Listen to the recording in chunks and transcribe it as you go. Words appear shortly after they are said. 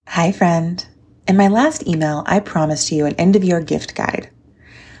Hi, friend. In my last email, I promised you an end-of-year gift guide.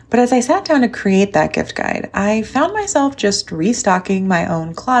 But as I sat down to create that gift guide, I found myself just restocking my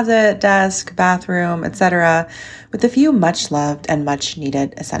own closet, desk, bathroom, etc., with a few much-loved and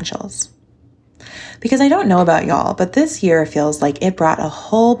much-needed essentials. Because I don't know about y'all, but this year feels like it brought a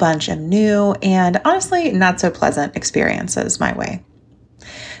whole bunch of new and honestly not so pleasant experiences my way.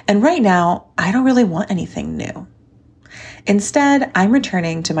 And right now, I don't really want anything new. Instead, I'm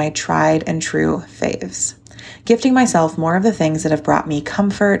returning to my tried and true faves, gifting myself more of the things that have brought me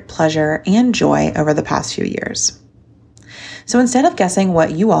comfort, pleasure, and joy over the past few years. So instead of guessing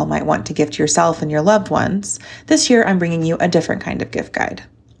what you all might want to gift yourself and your loved ones, this year I'm bringing you a different kind of gift guide.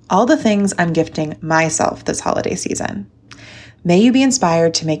 All the things I'm gifting myself this holiday season. May you be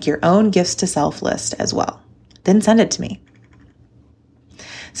inspired to make your own gifts to self list as well. Then send it to me.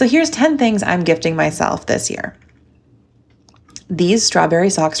 So here's 10 things I'm gifting myself this year. These strawberry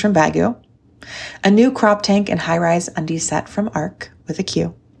socks from Baggu, a new crop tank and high-rise undies set from ARC with a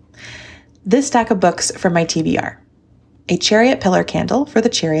Q, this stack of books from my TBR, a chariot pillar candle for the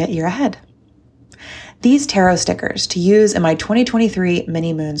chariot year ahead, these tarot stickers to use in my 2023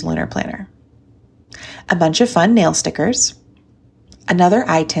 Mini Moons Lunar Planner, a bunch of fun nail stickers, another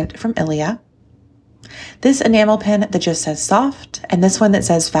eye tint from Ilia, this enamel pin that just says soft, and this one that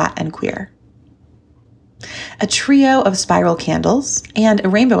says fat and queer, a trio of spiral candles, and a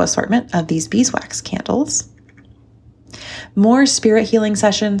rainbow assortment of these beeswax candles. More spirit healing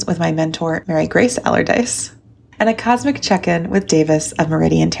sessions with my mentor, Mary Grace Allardyce, and a cosmic check-in with Davis of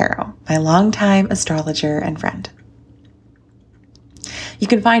Meridian Tarot, my longtime astrologer and friend. You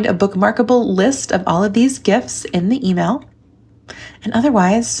can find a bookmarkable list of all of these gifts in the email. And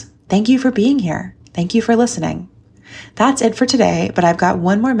otherwise, thank you for being here. Thank you for listening. That's it for today, but I've got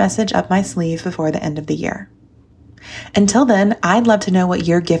one more message up my sleeve before the end of the year. Until then, I'd love to know what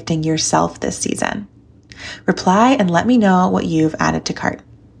you're gifting yourself this season. Reply and let me know what you've added to cart.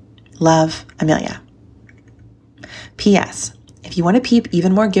 Love, Amelia. P.S. If you want to peep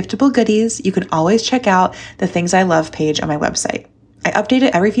even more giftable goodies, you can always check out the Things I Love page on my website. I update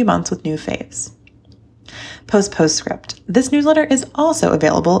it every few months with new faves. Postscript. This newsletter is also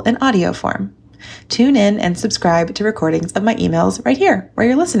available in audio form. Tune in and subscribe to recordings of my emails right here where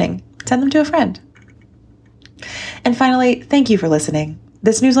you're listening. Send them to a friend. And finally, thank you for listening.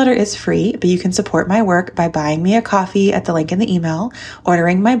 This newsletter is free, but you can support my work by buying me a coffee at the link in the email,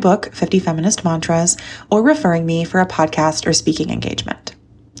 ordering my book, 50 Feminist Mantras, or referring me for a podcast or speaking engagement.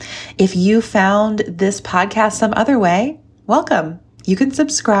 If you found this podcast some other way, welcome. You can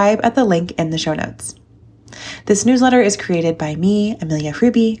subscribe at the link in the show notes. This newsletter is created by me, Amelia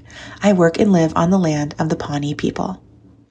Hruby. I work and live on the land of the Pawnee people.